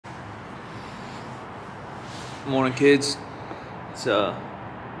Morning, kids. It's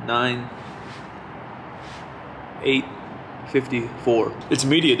 8:54. It's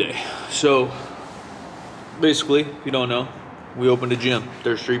media day. So basically, if you don't know, we opened a gym,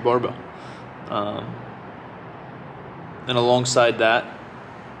 3rd Street Barbell. And alongside that,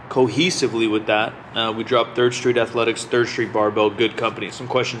 cohesively with that, we dropped 3rd Street Athletics, 3rd Street Barbell, Good Company. Some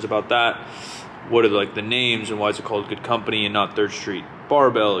questions about that. What are like the names and why is it called Good Company and not 3rd Street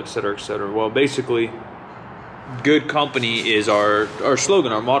Barbell, etc., etc. Well, basically, Good Company is our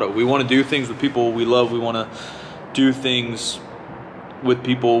slogan, our motto. We want to do things with people we love. We want to do things with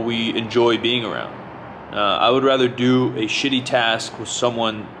people we enjoy being around. I would rather do a shitty task with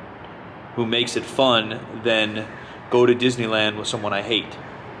someone who makes it fun than go to Disneyland with someone I hate.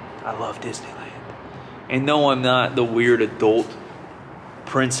 I love Disneyland. And no, I'm not the weird adult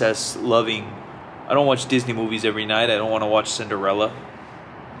princess loving. I don't watch Disney movies every night. I don't want to watch Cinderella.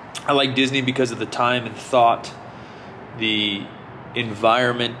 I like Disney because of the time and thought, the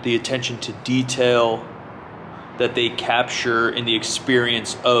environment, the attention to detail that they capture in the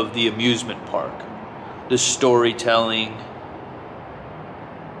experience of the amusement park, the storytelling,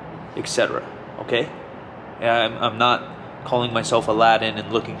 etc. Okay? I'm not calling myself Aladdin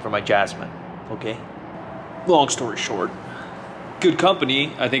and looking for my Jasmine. Okay? Long story short, Good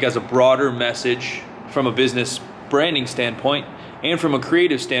Company, I think, has a broader message from a business branding standpoint and from a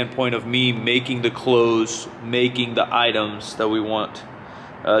creative standpoint of me making the clothes, making the items that we want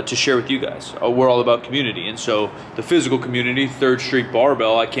to share with you guys. We're all about community, and so the physical community, 3rd Street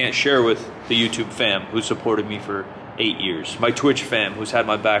Barbell, I can't share with the YouTube fam who supported me for 8 years. My Twitch fam who's had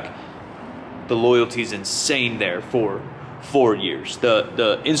my back, the loyalty's insane there for 4 years.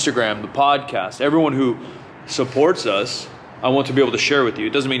 The Instagram, the podcast, everyone who supports us, I want to be able to share with you.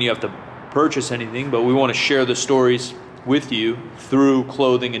 It doesn't mean you have to purchase anything, but we want to share the stories with you through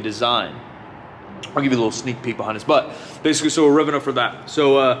clothing and design. I'll give you a little sneak peek behind us, but basically, so we're revving up for that.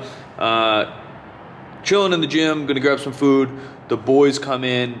 So chilling in the gym, gonna grab some food. The boys come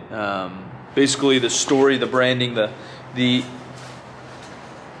in. Basically, the story, the branding, the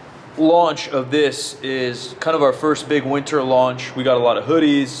launch of this is kind of our first big winter launch. We got a lot of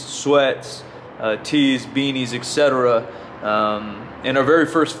hoodies, sweats, tees, beanies, etc. And our very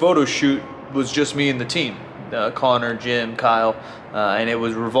first photo shoot was just me and the team. Connor, Jim, Kyle, and it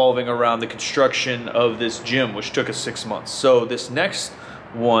was revolving around the construction of this gym, which took us 6 months. So this next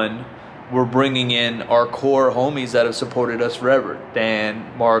one, we're bringing in our core homies that have supported us forever. Dan,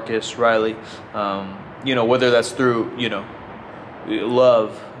 Marcus, Riley, you know, whether that's through, you know,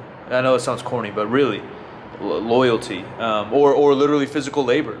 love, I know it sounds corny, but really, loyalty, or literally physical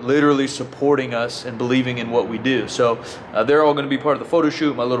labor, literally supporting us and believing in what we do. So they're all going to be part of the photo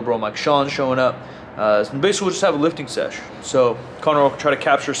shoot. My little bro Mike Sean showing up. So basically, we'll just have a lifting sesh. So Connor will try to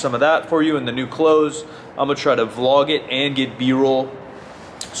capture some of that for you in the new clothes. I'm going to try to vlog it and get B-roll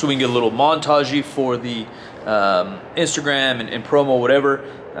so we can get a little montagey for the Instagram and promo, whatever.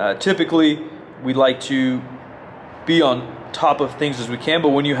 Typically, we like to be on top of things as we can, but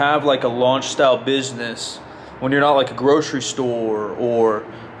when you have like a launch style business, when you're not like a grocery store or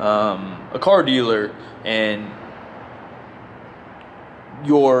a car dealer, and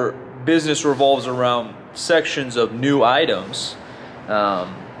your business revolves around sections of new items,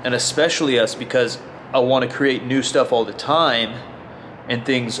 and especially us, because I want to create new stuff all the time and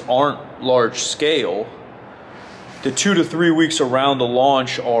things aren't large scale, the 2 to 3 weeks around the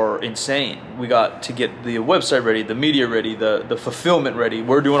launch are insane. We got to get the website ready, the media ready, the fulfillment ready.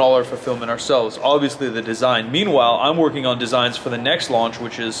 We're doing all our fulfillment ourselves. Obviously the design. Meanwhile, I'm working on designs for the next launch,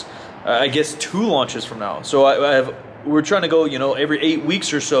 which is, I guess, 2 launches from now. So we're trying to go, you know, every 8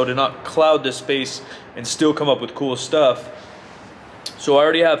 weeks or so to not cloud this space and still come up with cool stuff. So I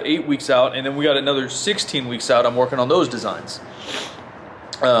already have 8 weeks out, and then we got another 16 weeks out. I'm working on those designs,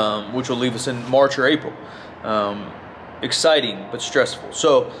 which will leave us in March or April. Exciting but stressful.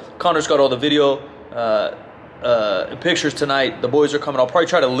 So Connor's got all the video pictures tonight. The boys are coming. I'll probably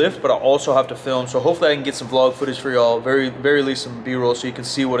try to lift, but I'll also have to film. So hopefully I can get some vlog footage for y'all. Very least some B-roll so you can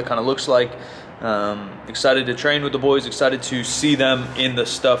see what it kind of looks like. Excited to train with the boys. Excited to see them in the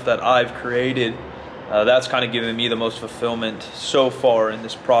stuff that I've created. That's kind of giving me the most fulfillment so far in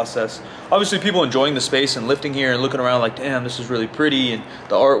this process. Obviously, people enjoying the space and lifting here and looking around like, damn, this is really pretty, and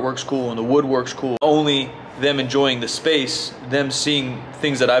the artwork's cool and the woodwork's cool. Only them enjoying the space, them seeing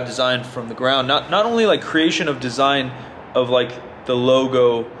things that I've designed from the ground. Not only like creation of design of like the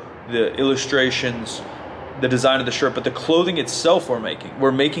logo, the illustrations, the design of the shirt, but the clothing itself we're making.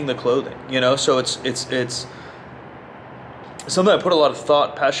 We're making the clothing, you know? So it's something I put a lot of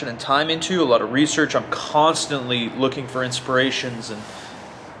thought, passion, and time into, a lot of research. I'm constantly looking for inspirations and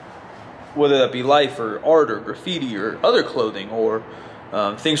whether that be life or art or graffiti or other clothing or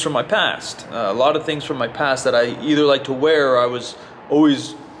things from my past. A lot of things from my past that I either like to wear or I was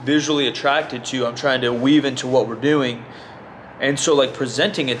always visually attracted to, I'm trying to weave into what we're doing. And so like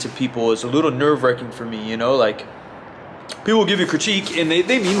presenting it to people is a little nerve-wracking for me, you know, like people give you critique and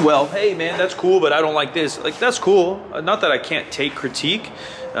they mean well. Hey man, that's cool, but I don't like this. Like, that's cool. Not that I can't take critique,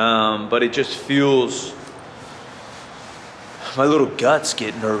 but it just feels, my little guts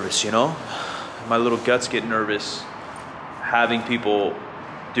get nervous, you know? My little guts get nervous having people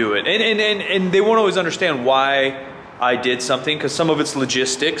do it. And they won't always understand why I did something, because some of it's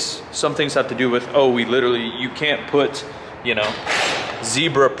logistics. Some things have to do with, oh, you can't put, you know,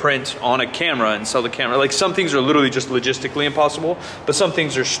 zebra print on a camera and sell the camera. Like, some things are literally just logistically impossible, but some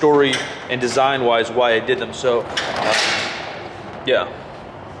things are story and design wise why I did them. So yeah,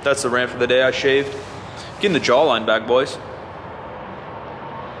 that's the rant for the day. I shaved, getting the jawline back, boys.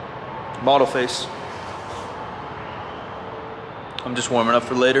 Model face. I'm just warming up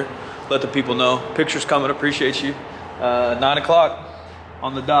for later. Let the people know. Pictures coming, appreciate you. 9 o'clock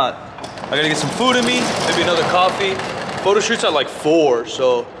on the dot. I gotta get some food in me, maybe another coffee. Photo shoot's at like 4,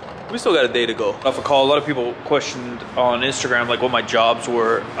 so we still got a day to go. Off a call, a lot of people questioned on Instagram like what my jobs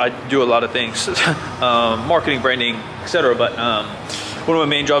were. I do a lot of things, marketing, branding, etc. But one of my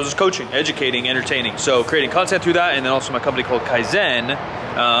main jobs is coaching, educating, entertaining. So creating content through that, and then also my company called Kaizen,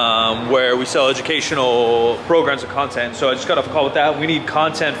 where we sell educational programs and content. So I just got off a call with that. We need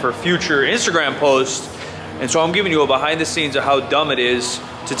content for future Instagram posts. And so I'm giving you a behind the scenes of how dumb it is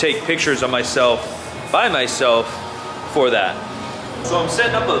to take pictures of myself, by myself, for that. So I'm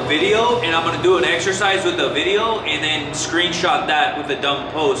setting up a video and I'm gonna do an exercise with the video and then screenshot that with a dumb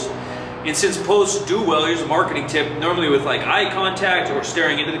post. And since posts do well, here's a marketing tip, normally with like eye contact or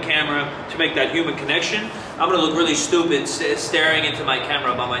staring into the camera to make that human connection, I'm gonna look really stupid staring into my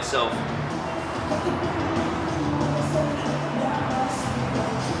camera by myself.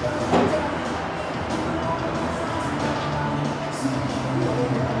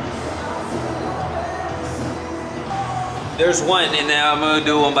 There's one, and then I'm gonna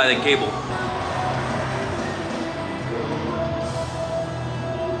do one by the cable.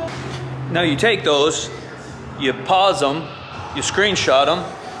 Now you take those, you pause them, you screenshot them,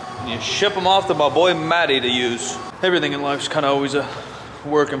 and you ship them off to my boy Matty to use. Everything in life is kind of always a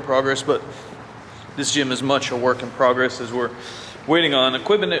work in progress, but this gym is much a work in progress as we're waiting on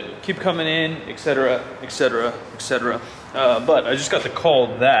equipment to keep coming in, etc., etc., etc. But I just got the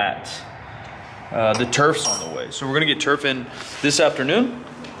call that the turf's on the way. So we're gonna get turf in this afternoon.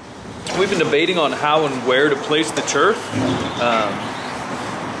 We've been debating on how and where to place the turf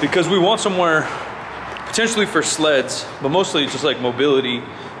because we want somewhere potentially for sleds, but mostly just like mobility,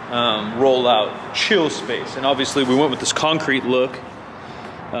 rollout, chill space. And obviously we went with this concrete look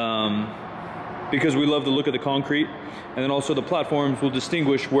because we love the look of the concrete. And then also the platforms will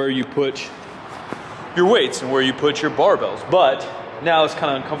distinguish where you put your weights and where you put your barbells. But now it's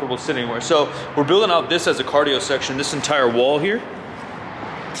kind of uncomfortable sitting anywhere. So we're building out this as a cardio section, this entire wall here.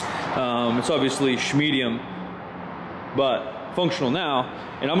 It's obviously medium, but functional now.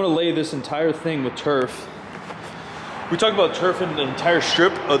 And I'm gonna lay this entire thing with turf. We talk about turf in the entire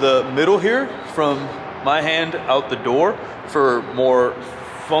strip of the middle here from my hand out the door for more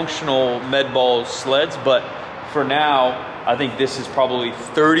functional med ball sleds. But for now, I think this is probably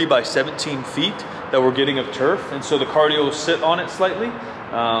 30 by 17 feet that we're getting of turf, and so the cardio will sit on it slightly,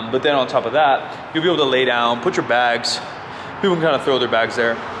 but then on top of that you'll be able to lay down, put your bags, people can kind of throw their bags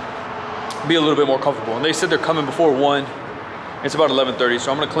there, be a little bit more comfortable. And they said they're coming before 1. It's about 11:30,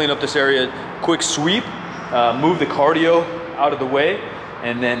 so I'm going to clean up this area, quick sweep, move the cardio out of the way,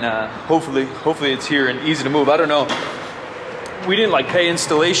 and then hopefully it's here and easy to move. I don't know, we didn't like pay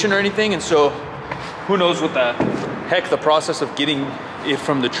installation or anything, and so who knows what the heck the process of getting it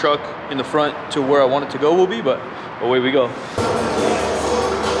from the truck in the front to where I want it to go will be, but away we go. If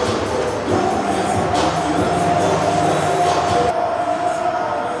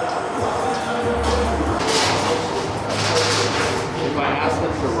I ask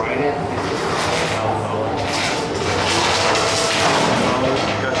them to write it,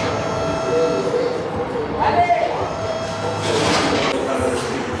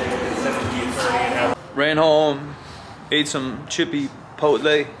 Ran home, ate some chippy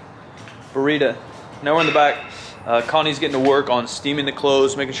potle burrito. Now we're in the back. Connie's getting to work on steaming the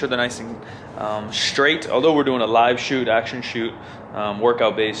clothes, making sure they're nice and straight. Although we're doing a live shoot, action shoot,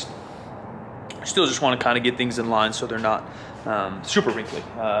 workout based, still just want to kind of get things in line so they're not super wrinkly.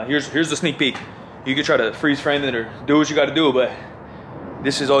 Here's the sneak peek. You can try to freeze frame it or do what you got to do, but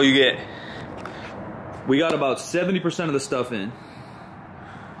this is all you get. We got about 70% of the stuff in.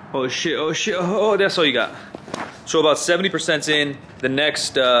 Oh shit, oh shit, oh, that's all you got. So about 70%'s in. The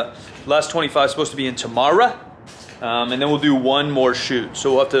next, last 25 is supposed to be in tomorrow. And then we'll do one more shoot.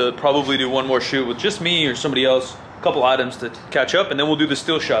 So we'll have to probably do one more shoot with just me or somebody else, a couple items to catch up, and then we'll do the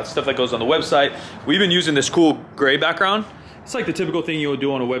still shots, stuff that goes on the website. We've been using this cool gray background. It's like the typical thing you would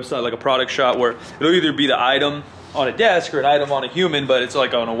do on a website, like a product shot, where it'll either be the item on a desk or an item on a human, but it's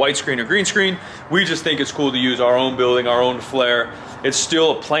like on a white screen or green screen. We just think it's cool to use our own building, our own flair. It's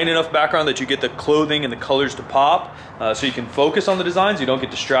still a plain enough background that you get the clothing and the colors to pop, so you can focus on the designs, you don't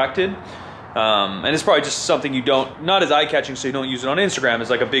get distracted. And it's probably just something you don't, not as eye-catching, so you don't use it on Instagram. It's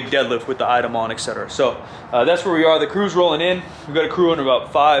like a big deadlift with the item on, etc. So that's where we are. The crew's rolling in. We've got a crew in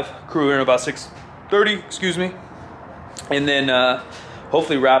about 5, crew in about 6:30, excuse me. And then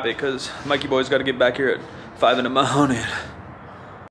hopefully wrap it, because Mikey boy's got to get back here at 5 in the morning.